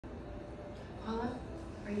Paula,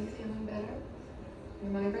 are you feeling better?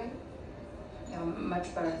 Your migraine? Yeah,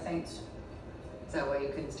 much better, thanks. Is that why you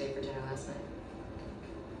couldn't stay for dinner last night?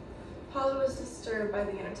 Paula was disturbed by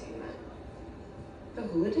the entertainment. The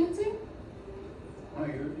hula dancing? Oh,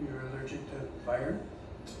 you're allergic to fire?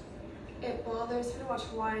 It bothers her to watch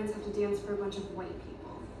Hawaiians have to dance for a bunch of white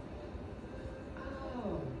people.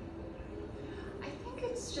 Oh. I think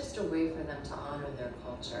it's just a way for them to honor their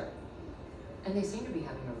culture. And they seem to be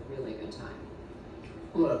having a really good time.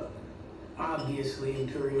 Look, obviously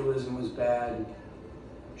imperialism was bad.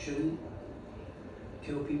 Shouldn't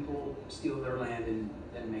kill people, steal their land, and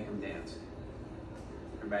then make them dance.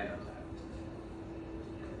 Everybody knows that.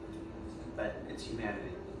 But it's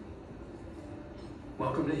humanity.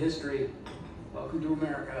 Welcome to history. Welcome to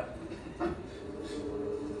America.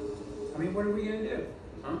 I mean, what are we gonna do?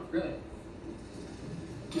 Huh? Really?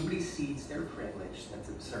 Nobody cedes their privilege. That's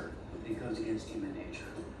absurd. It goes against human nature.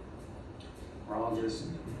 We're all just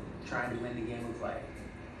trying to win the game of life.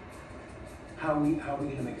 How are we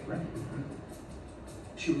gonna make it right?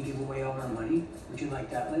 Should we give away all our money? Would you like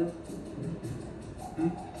that, Liv? Hmm?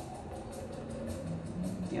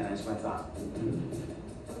 Yeah, that's what I thought.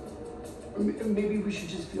 Or maybe we should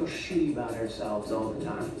just feel shitty about ourselves all the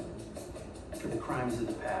time for the crimes of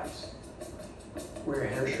the past. Wear a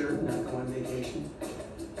hair shirt, not go on vacation.